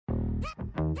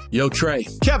Yo, Trey.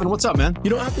 Kevin, what's up, man? You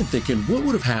know, I've been thinking, what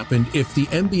would have happened if the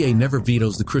NBA never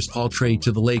vetoes the Chris Paul trade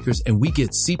to the Lakers and we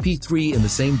get CP3 in the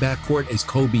same backcourt as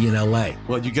Kobe in LA?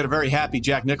 Well, you get a very happy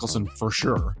Jack Nicholson for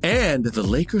sure. And the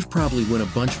Lakers probably win a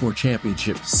bunch more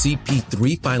championships.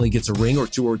 CP3 finally gets a ring or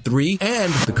 2 or 3,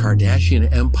 and the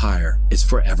Kardashian empire is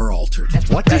forever altered.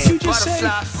 What did you just say?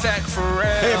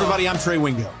 Hey, everybody, I'm Trey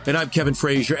Wingo. And I'm Kevin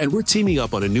Frazier, and we're teaming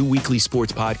up on a new weekly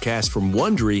sports podcast from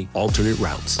Wondery, Alternate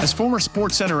Routes. As former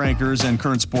Sports Center anchors and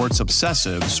current sports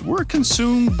obsessives, we're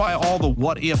consumed by all the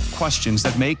what-if questions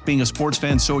that make being a sports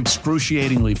fan so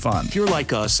excruciatingly fun. If you're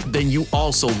like us, then you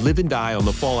also live and die on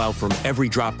the fallout from every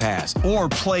drop pass. Or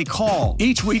play call.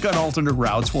 Each week on Alternate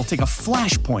Routes, we'll take a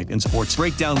flashpoint in sports,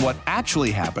 break down what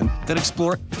actually happened, then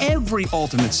explore every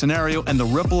alternate scenario and the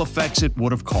ripple effects it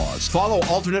would have caused. Follow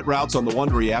Alternate Routes on the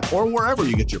Wondery app or wherever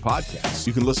you get your podcasts.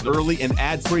 You can listen early and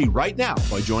ad-free right now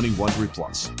by joining Wondery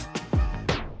Plus.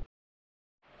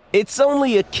 It's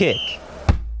only a kick,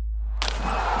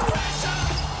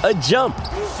 a jump,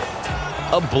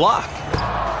 a block.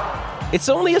 It's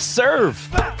only a serve.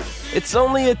 It's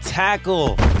only a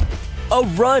tackle, a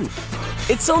run.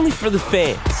 It's only for the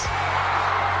fans.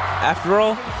 After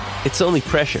all, it's only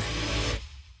pressure.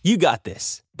 You got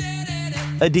this.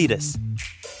 Adidas.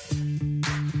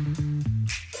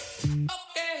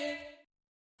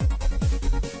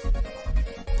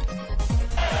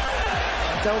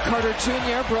 Del Carter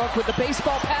Jr. broke with the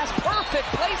baseball pass. Perfect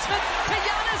placement to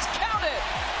Giannis. Count it.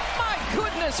 My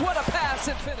goodness, what a pass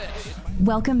and finish.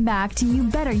 Welcome back to You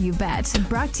Better You Bet,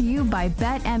 brought to you by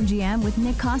BetMGM with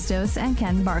Nick Costos and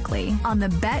Ken Barkley on the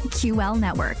BetQL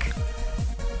network.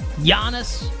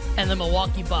 Giannis and the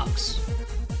Milwaukee Bucks.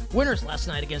 Winners last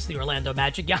night against the Orlando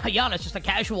Magic. Giannis, just a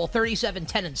casual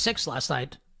 37-10-6 last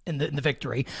night in the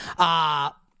victory.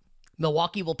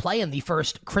 Milwaukee will play in the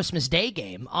first Christmas Day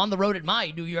game on the road at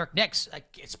my New York Knicks.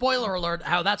 Spoiler alert,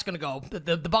 how that's going to go.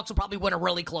 The Bucks will probably win a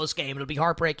really close game. It'll be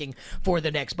heartbreaking for the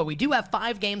Knicks. But we do have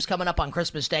 5 games coming up on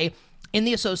Christmas Day in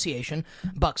the association.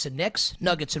 Bucks and Knicks,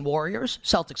 Nuggets and Warriors,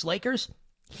 Celtics, Lakers,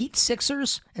 Heat,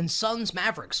 Sixers, and Suns,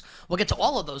 Mavericks. We'll get to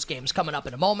all of those games coming up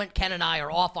in a moment. Ken and I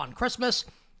are off on Christmas.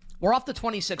 We're off the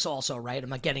 26th also, right?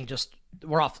 I'm not getting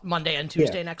we're off Monday and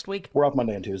Tuesday next week? We're off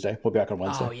Monday and Tuesday. We'll be back on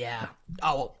Wednesday. Oh, yeah.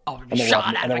 Oh, and then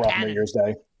shot at and then we're off New Year's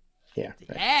Day. Yeah.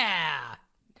 Yeah.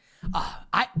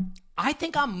 I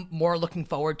think I'm more looking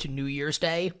forward to New Year's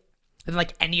Day than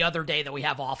like any other day that we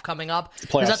have off coming up. The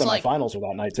playoff semifinals are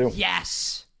that night, too.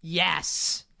 Yes.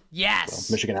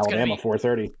 So, Michigan, Alabama,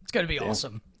 4:30. It's going to be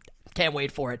awesome. Can't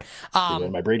wait for it.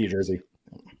 In my Brady jersey.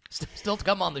 Still to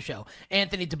come on the show.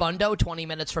 Anthony DeBundo, 20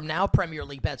 minutes from now, Premier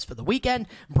League bets for the weekend.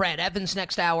 Brad Evans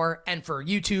next hour. And for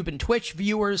YouTube and Twitch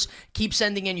viewers, keep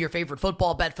sending in your favorite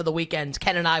football bet for the weekend.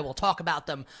 Ken and I will talk about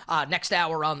them next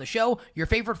hour on the show. Your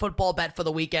favorite football bet for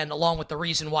the weekend, along with the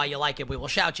reason why you like it. We will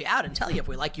shout you out and tell you if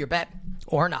we like your bet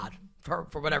or not, for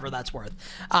whatever that's worth.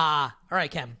 All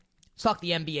right, Ken, let's talk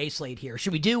the NBA slate here.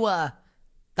 Should we do the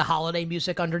holiday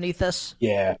music underneath this?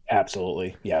 Yeah,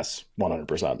 absolutely. Yes,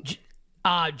 100%.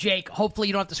 Jake, hopefully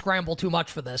you don't have to scramble too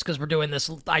much for this because we're doing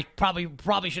this. I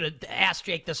probably should have asked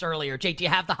Jake this earlier. Jake, do you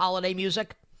have the holiday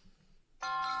music?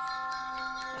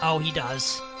 Oh, he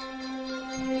does.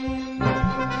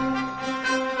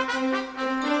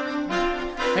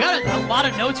 I got a lot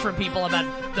of notes from people about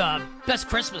the best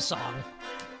Christmas song.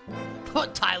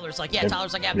 Tyler's like,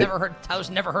 Tyler's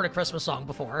never heard a Christmas song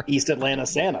before. East Atlanta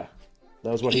Santa.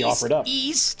 That was what he offered up.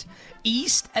 East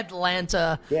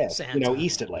Atlanta Santa.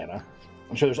 East Atlanta.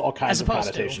 I'm sure there's all kinds of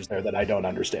connotations there that I don't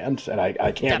understand, and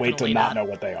I can't wait to not know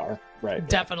what they are. Right.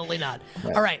 Definitely not.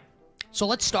 Right. All right. So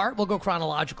let's start. We'll go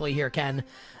chronologically here, Ken.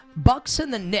 Bucks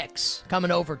and the Knicks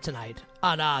coming over tonight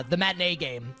on the matinee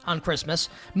game on Christmas.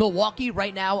 Milwaukee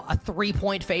right now a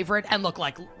 3-point favorite. And look,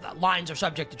 like lines are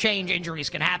subject to change. Injuries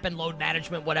can happen, load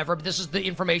management, whatever. But this is the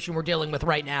information we're dealing with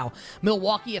right now.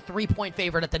 Milwaukee a 3-point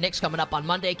favorite at the Knicks coming up on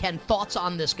Monday. Ken, thoughts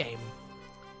on this game?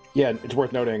 Yeah, it's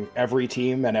worth noting every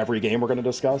team and every game we're going to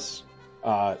discuss,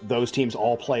 those teams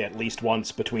all play at least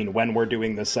once between when we're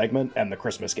doing this segment and the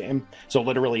Christmas game. So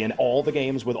literally in all the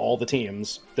games with all the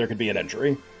teams, there could be an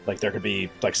injury. Like there could be,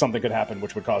 like something could happen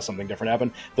which would cause something different to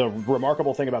happen. The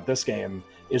remarkable thing about this game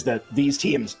is that these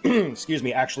teams,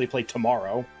 actually play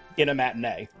tomorrow in a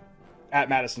matinee at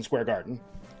Madison Square Garden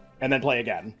and then play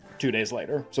again 2 days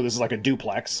later. So this is like a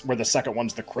duplex where the second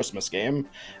one's the Christmas game.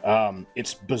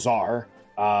 It's bizarre.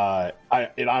 I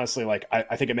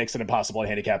think it makes it impossible to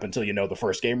handicap until you know the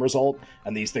first game result,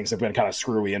 and these things have been kind of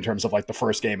screwy in terms of like the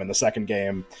first game and the second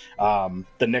game.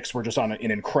 The Knicks were just on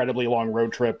an incredibly long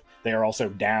road trip. They are also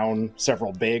down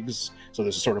several bigs, so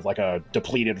this is sort of like a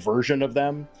depleted version of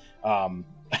them.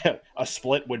 a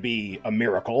split would be a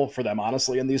miracle for them,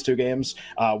 honestly, in these two games.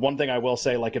 One thing I will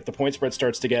say, like, if the point spread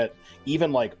starts to get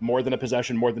even like more than a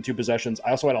possession, more than two possessions,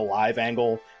 I also had a live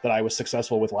angle that I was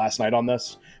successful with last night on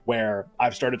this, where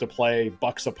I've started to play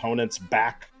Bucks opponents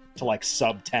back to like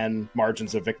sub 10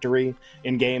 margins of victory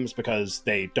in games because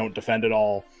they don't defend at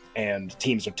all, and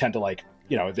teams tend to like,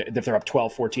 you know, if they're up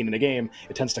 12-14 in a game,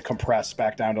 it tends to compress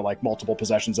back down to like multiple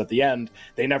possessions at the end.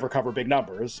 They never cover big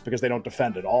numbers because they don't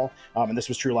defend at all. And this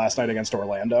was true last night against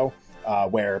Orlando,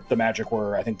 where the Magic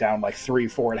were, I think, down like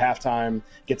 3-4 at halftime,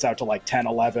 gets out to like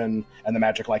 10-11, and the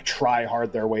Magic like try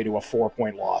hard their way to a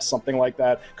 4-point loss, something like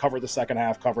that. Covered the second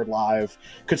half, covered live.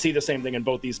 Could see the same thing in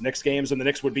both these Knicks games, and the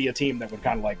Knicks would be a team that would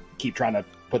kind of like keep trying to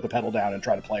put the pedal down and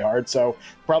try to play hard. So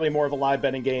probably more of a live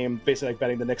betting game, basically like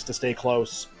betting the Knicks to stay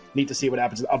close. Need to see what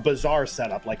happens. A bizarre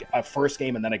setup, like a first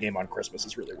game and then a game on Christmas,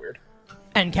 is really weird.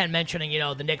 And Ken mentioning, you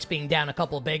know, the Knicks being down a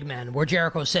couple of big men, where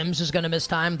Jericho Sims is going to miss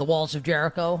time. The Walls of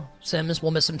Jericho. Sims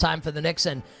will miss some time for the Knicks.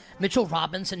 And Mitchell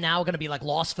Robinson now going to be like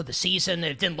lost for the season.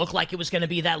 It didn't look like it was going to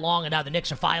be that long. And now the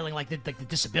Knicks are filing like the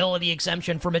disability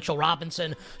exemption for Mitchell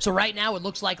Robinson. So right now it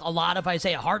looks like a lot of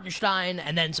Isaiah Hartenstein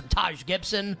and then some Taj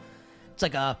Gibson. It's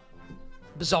like a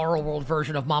bizarro world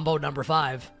version of Mambo number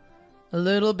 5. A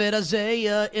little bit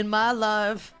Isaiah in my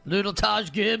life. Little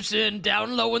Taj Gibson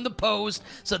down low in the post.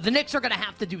 So the Knicks are going to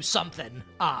have to do something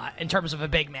in terms of a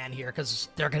big man here because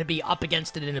they're going to be up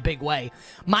against it in a big way.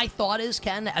 My thought is,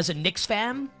 Ken, as a Knicks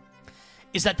fan,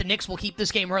 is that the Knicks will keep this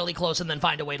game really close and then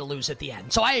find a way to lose at the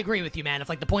end. So I agree with you, man. If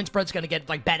like the point spread's going to get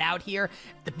like bet out here,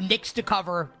 the Knicks to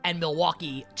cover and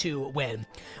Milwaukee to win.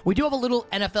 We do have a little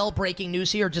NFL breaking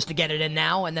news here just to get it in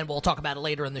now, and then we'll talk about it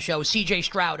later in the show. CJ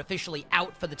Stroud officially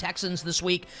out for the Texans this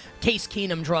week. Case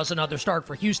Keenum draws another start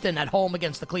for Houston at home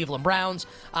against the Cleveland Browns.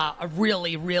 A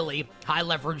really, really high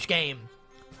leverage game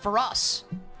for us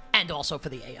and also for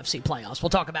the AFC playoffs. We'll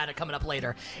talk about it coming up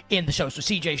later in the show. So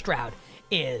CJ Stroud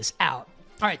is out.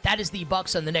 All right, that is the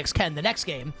Bucks and the Knicks. Ken, the next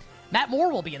game, Matt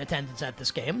Moore will be in attendance at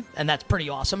this game, and that's pretty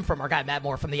awesome from our guy Matt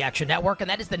Moore from the Action Network, and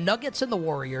that is the Nuggets and the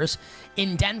Warriors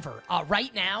in Denver.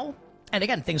 Right now, and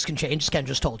again, things can change, as Ken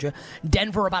just told you,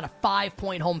 Denver about a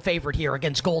 5-point home favorite here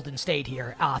against Golden State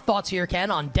here. Thoughts here, Ken,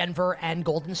 on Denver and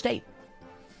Golden State?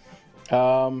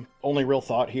 Only real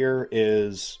thought here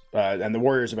is, and the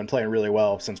Warriors have been playing really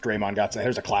well since Draymond got,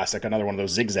 here's a classic, another one of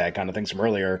those zigzag kind of things from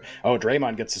earlier. Oh,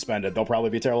 Draymond gets suspended, they'll probably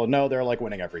be terrible. No, they're like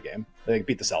winning every game. They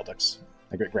beat the Celtics.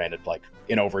 Granted, like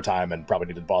in overtime, and probably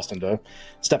needed Boston to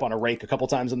step on a rake a couple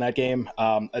times in that game.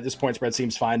 At this point, spread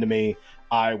seems fine to me.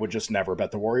 I would just never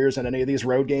bet the Warriors in any of these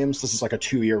road games. This is like a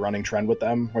 2-year running trend with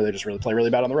them, where they just really play really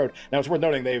bad on the road. Now, it's worth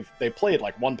noting they've played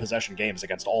like one possession games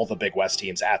against all the big West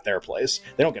teams at their place.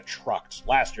 They don't get trucked.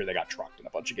 Last year, they got trucked in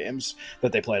a bunch of games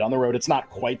that they played on the road. It's not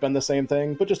quite been the same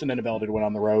thing, but just an inability to win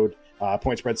on the road.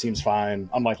 Point spread seems fine.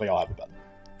 Unlikely I'll have a bet.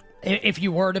 If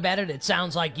you were to bet it, it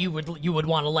sounds like you would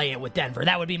want to lay it with Denver.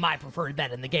 That would be my preferred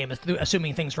bet in the game,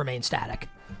 assuming things remain static.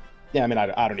 Yeah, I mean,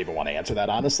 I don't even want to answer that,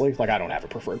 honestly. Like, I don't have a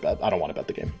preferred bet. I don't want to bet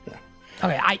the game. Yeah.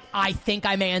 Okay, I think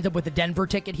I may end up with a Denver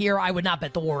ticket here. I would not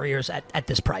bet the Warriors at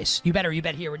this price. You bet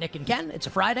here with Nick and Ken. It's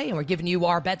a Friday, and we're giving you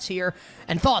our bets here,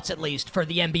 and thoughts at least, for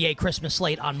the NBA Christmas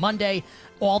slate on Monday.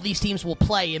 All these teams will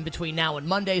play in between now and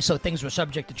Monday, so things are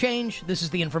subject to change. This is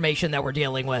the information that we're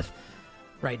dealing with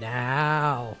right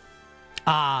now.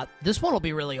 This one will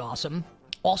be really awesome.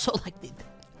 Also, like,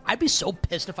 I'd be so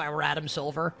pissed if I were Adam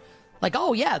Silver. Like,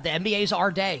 oh, yeah, the NBA's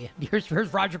our day. Here's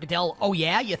Roger Goodell. Oh,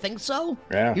 yeah, you think so?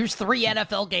 Yeah. Here's 3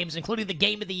 NFL games, including the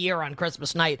game of the year on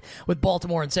Christmas night with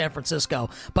Baltimore and San Francisco.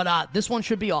 But this one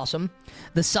should be awesome.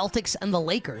 The Celtics and the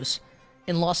Lakers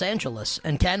in Los Angeles.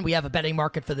 And, Ken, we have a betting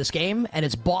market for this game, and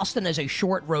it's Boston as a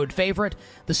short road favorite.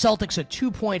 The Celtics a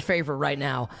 2-point favorite right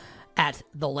now at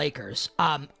the Lakers.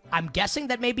 I'm guessing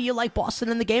that maybe you like Boston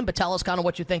in the game, but tell us kind of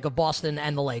what you think of Boston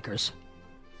and the Lakers.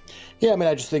 Yeah, I mean,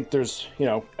 I just think there's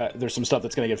some stuff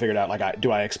that's going to get figured out. Like,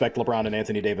 do I expect LeBron and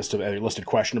Anthony Davis to be listed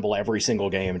questionable every single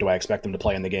game? Do I expect them to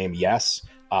play in the game? Yes.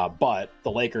 But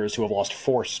the Lakers, who have lost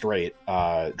 4 straight,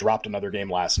 dropped another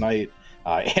game last night.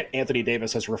 Anthony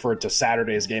Davis has referred to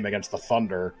Saturday's game against the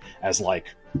Thunder as, like,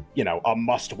 you know, a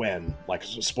must win. Like,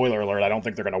 spoiler alert, I don't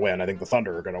think they're going to win. I think the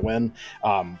Thunder are going to win,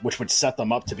 which would set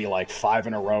them up to be like 5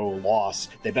 in a row loss.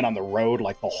 They've been on the road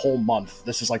like the whole month.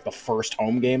 This is like the first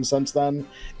home game since then.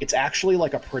 It's actually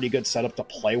like a pretty good setup to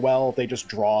play well. They just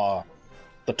draw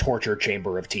the torture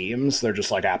chamber of teams. They're just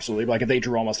like absolutely, like, if they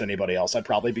drew almost anybody else, I'd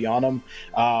probably be on them.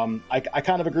 I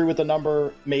kind of agree with the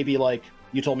number. Maybe like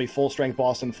you told me full strength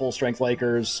Boston, full strength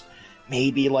Lakers,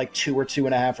 maybe like 2 or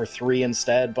 2.5 or 3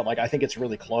 instead. But like, I think it's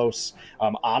really close.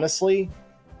 Honestly,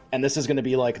 and this is going to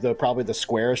be like probably the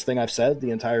squarest thing I've said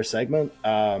the entire segment,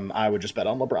 I would just bet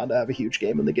on LeBron to have a huge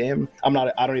game in the game. I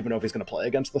don't even know if he's going to play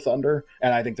against the Thunder,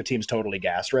 and I think the team's totally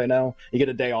gassed right now. You get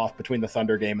a day off between the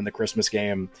Thunder game and the Christmas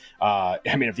game. I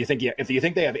mean, if you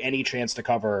think they have any chance to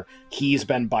cover, he's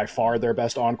been by far their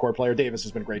best on-court player. Davis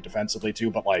has been great defensively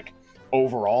too, but like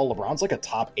overall, LeBron's like a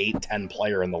top 8-10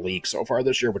 player in the league so far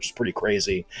this year, which is pretty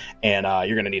crazy. And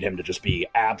you're going to need him to just be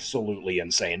absolutely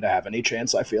insane to have any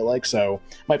chance, I feel like. So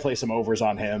might play some overs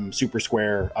on him, super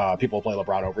square. People play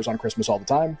LeBron overs on Christmas all the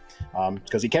time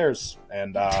because he cares.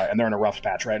 And they're in a rough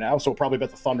patch right now. So we'll probably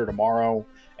bet the Thunder tomorrow,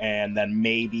 and then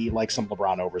maybe like some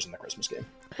LeBron overs in the Christmas game.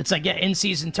 It's like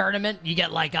in-season tournament. You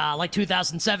get like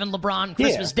 2007 LeBron.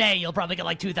 Christmas Day, you'll probably get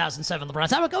like 2007 LeBron.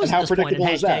 That's how it goes. And at how this predictable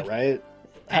point is that, right?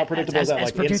 How predictable is that?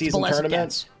 Like in-season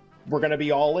tournament, we're going to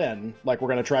be all in. Like we're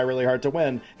going to try really hard to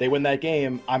win. They win that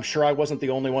game. I'm sure I wasn't the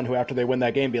only one who, after they win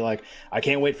that game, be like, I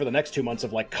can't wait for the next 2 months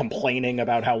of like complaining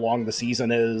about how long the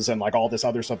season is and like all this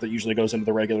other stuff that usually goes into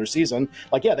the regular season.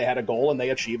 Like, yeah, they had a goal and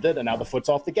they achieved it, and now the foot's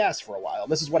off the gas for a while.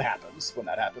 And this is what happens when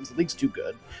that happens. The league's too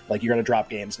good. Like, you're going to drop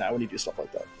games now when you do stuff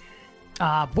like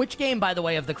that. Which game, by the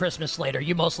way, of the Christmas slate are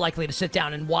you most likely to sit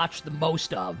down and watch the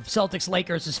most of?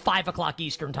 Celtics-Lakers is 5 o'clock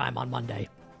Eastern time on Monday.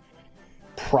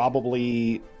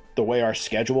 Probably the way our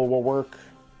schedule will work,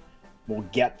 we'll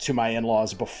get to my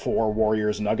in-laws before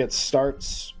Warriors-Nuggets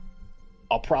starts.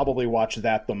 I'll probably watch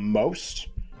that the most.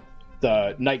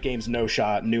 The night game's no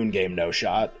shot, noon game no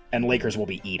shot, and Lakers will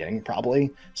be eating,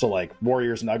 probably. So, like,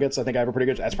 Warriors-Nuggets, I think I have a pretty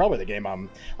good... That's probably the game I'm...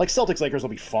 Like, Celtics-Lakers will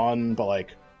be fun, but,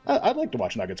 like, I'd like to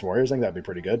watch Nuggets-Warriors. I think that'd be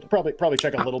pretty good. Probably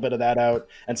check a little bit of that out,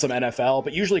 and some NFL.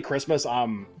 But usually Christmas,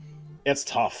 it's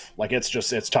tough. Like, it's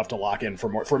tough to lock in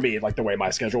for me, like the way my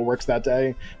schedule works that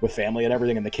day with family and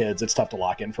everything and the kids, it's tough to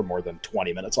lock in for more than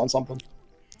 20 minutes on something.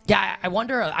 Yeah, I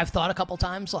wonder, I've thought a couple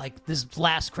times, like, this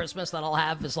last Christmas that I'll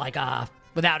have is, like,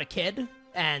 without a kid,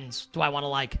 and do I want to,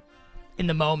 like, in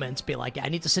the moment, be like, yeah, I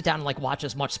need to sit down and, like, watch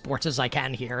as much sports as I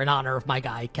can here in honor of my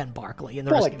guy, Ken Barkley, and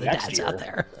the rest of the dads out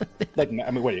there. Like, I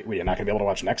mean, what, you're not going to be able to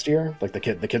watch next year? Like, the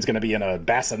kid's going to be in a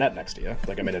bassinet next to you.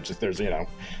 Like, I mean, it's just, there's, going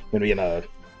to be in a...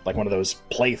 like one of those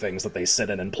play things that they sit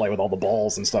in and play with all the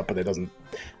balls and stuff, but it doesn't.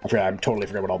 I'm totally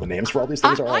forget what all the names for all these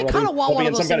things are already. I kind of want one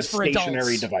of those things for adults. Some kind of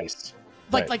stationary device.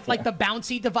 Like the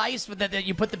bouncy device that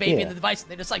you put the baby in the device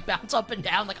and they just like bounce up and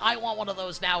down. Like, I want one of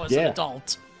those now as an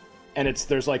adult. And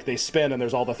there's like they spin and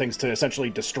there's all the things to essentially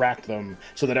distract them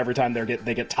so that every time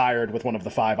they get tired with one of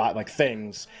the 5 like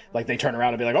things, like they turn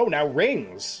around and be like, oh, now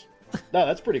rings. No,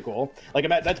 that's pretty cool. Like,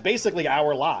 that's basically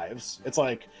our lives. It's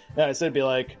like, instead it'd be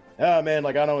like, oh man,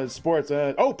 like I don't know, it's sports.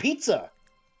 Oh, pizza.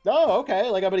 Oh, okay.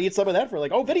 Like I'm gonna eat some of that for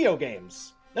like, oh, video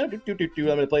games. No, I'm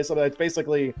gonna play something. It's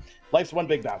basically life's one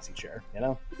big bouncy chair, you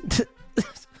know.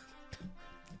 It's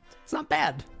not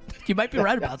bad. You might be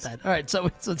right about that. All right, so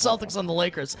it's Celtics on the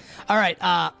Lakers. All right,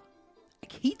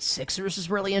 Heat Sixers is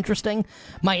really interesting.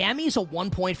 Miami's a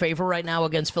 1-point favorite right now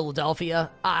against Philadelphia.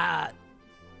 Kind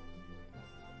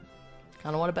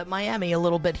of want to bet Miami a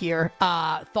little bit here.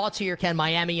 Thoughts here, Ken?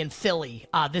 Miami and Philly.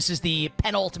 This is the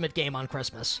penultimate game on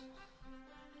Christmas.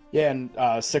 Yeah,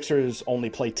 and Sixers only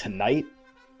play tonight,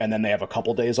 and then they have a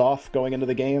couple days off going into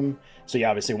the game. So you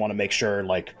obviously want to make sure,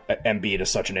 like, Embiid is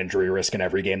such an injury risk in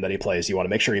every game that he plays. You want to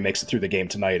make sure he makes it through the game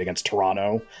tonight against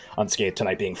Toronto, on skate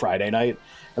tonight being Friday night.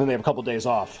 And then they have a couple days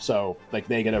off, so like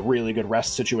they get a really good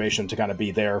rest situation to kind of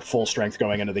be there full strength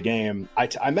going into the game. I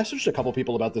messaged a couple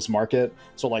people about this market.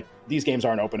 So like these games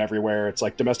aren't open everywhere. It's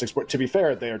like domestic sport. To be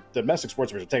fair, the domestic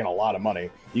sports are taking a lot of money.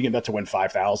 You can bet to win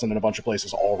 $5,000 in a bunch of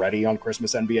places already on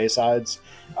Christmas NBA sides.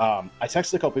 I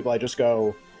texted a couple people. I just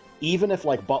go, even if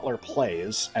like Butler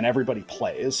plays and everybody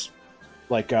plays,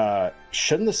 like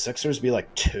shouldn't the Sixers be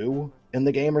like 2 in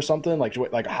the game or something? Like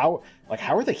how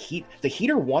are the Heat? The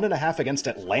Heat are 1.5 against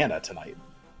Atlanta tonight.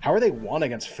 How are they 1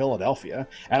 against Philadelphia?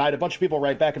 And I had a bunch of people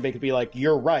write back and they could be like,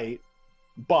 you're right,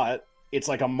 but it's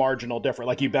like a marginal difference.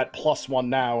 Like you bet +1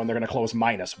 now and they're going to close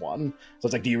 -1. So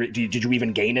it's like, did you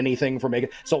even gain anything for making?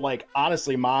 So like,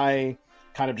 honestly, my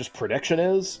kind of just prediction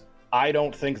is, I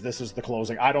don't think this is the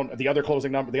closing. The other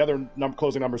closing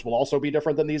numbers will also be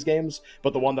different than these games,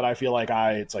 but the one that I feel like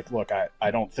it's like, look, I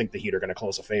don't think the Heat are going to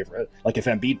close a favorite. Like if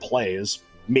Embiid plays,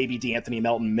 maybe DeAnthony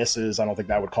Melton misses. I don't think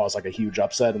that would cause like a huge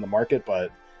upset in the market,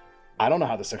 but I don't know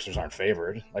how the Sixers aren't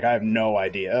favored. Like I have no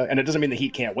idea. And it doesn't mean the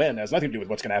Heat can't win. It has nothing to do with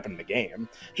what's going to happen in the game.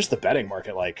 Just the betting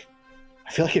market, like,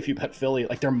 I feel like if you bet Philly,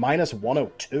 like they're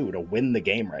 -102 to win the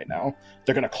game right now.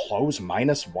 They're going to close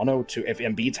 -102. If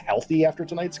Embiid's healthy after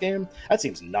tonight's game, that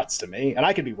seems nuts to me. And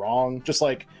I could be wrong. Just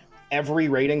like every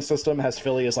rating system has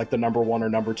Philly as like the number 1 or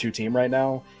number 2 team right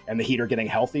now, and the Heat are getting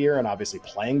healthier and obviously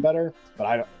playing better.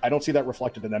 But I don't see that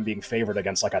reflected in them being favored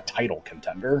against like a title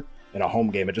contender in a home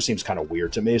game. It just seems kind of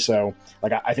weird to me. So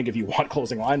like I think if you want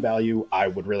closing line value, I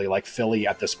would really like Philly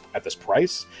at this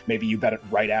price. Maybe you bet it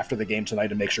right after the game tonight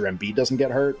to make sure Embiid doesn't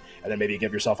get hurt, and then maybe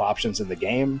give yourself options in the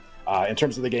game. In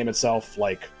terms of the game itself,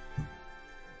 like,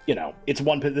 you know,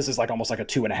 this is like almost like a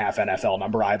 2.5 NFL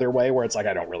number either way, where it's like,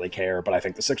 I don't really care, but I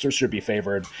think the Sixers should be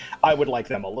favored. I would like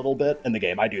them a little bit in the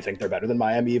game. I do think they're better than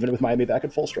Miami, even with Miami back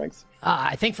at full strength.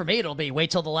 I think for me, it'll be wait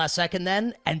till the last second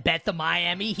then and bet the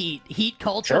Miami Heat. Heat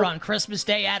culture on Christmas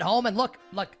Day at home. And look,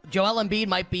 Joel Embiid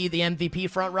might be the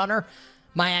MVP front runner.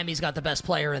 Miami's got the best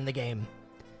player in the game.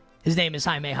 His name is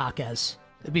Jaime Jaquez.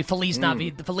 It'd be Feliz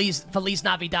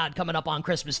Navidad coming up on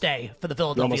Christmas Day for the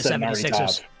Philadelphia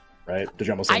 76ers. Right? Did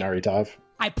you almost say Nari Tav?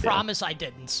 I promise I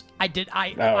didn't. I did.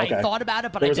 I thought about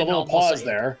it, but there I didn't. There was a little pause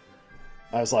there.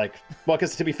 I was like, well,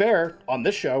 because to be fair, on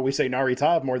this show, we say Nari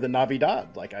Tav more than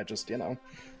Navidad. Like, I just,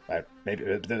 maybe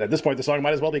at this point, the song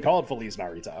might as well be called Feliz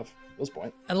Nari Tav at this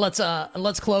point. And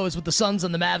let's close with the Suns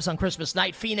and the Mavs on Christmas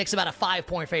night. Phoenix about a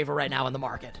 5-point favorite right now in the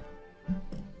market.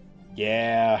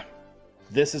 Yeah,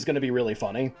 this is going to be really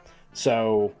funny.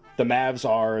 So the Mavs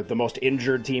are the most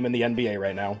injured team in the NBA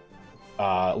right now.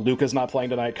 Luka's not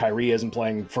playing tonight. Kyrie isn't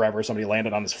playing forever. Somebody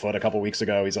landed on his foot a couple weeks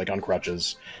ago. He's like on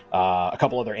crutches. A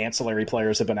couple other ancillary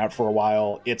players have been out for a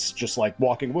while. It's just like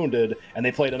walking wounded, and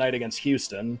they play tonight against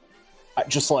Houston.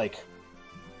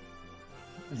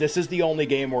 This is the only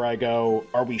game where I go,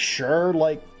 are we sure?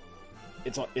 Like,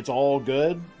 it's all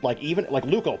good. Like, even like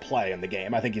Luka will play in the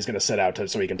game. I think he's going to sit out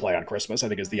so he can play on Christmas, I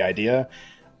think is the idea.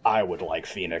 I would like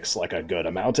Phoenix like a good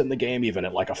amount in the game, even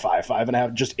at like a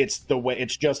 5.5.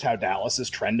 It's just how Dallas is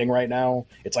trending right now.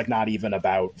 It's like not even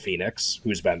about Phoenix,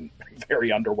 who's been very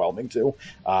underwhelming too.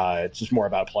 It's just more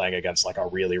about playing against like a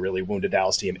really, really wounded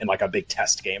Dallas team in like a big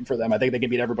test game for them. I think they can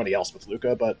beat everybody else with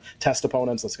Luka, but test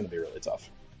opponents, that's going to be really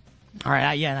tough. All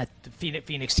right, the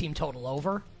Phoenix team total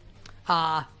over.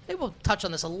 Maybe we'll touch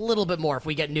on this a little bit more if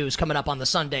we get news coming up on the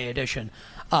Sunday edition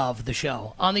of the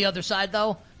show. On the other side,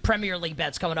 though, Premier League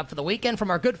bets coming up for the weekend from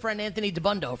our good friend Anthony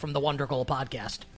DeBundo from the Wonder Goal podcast.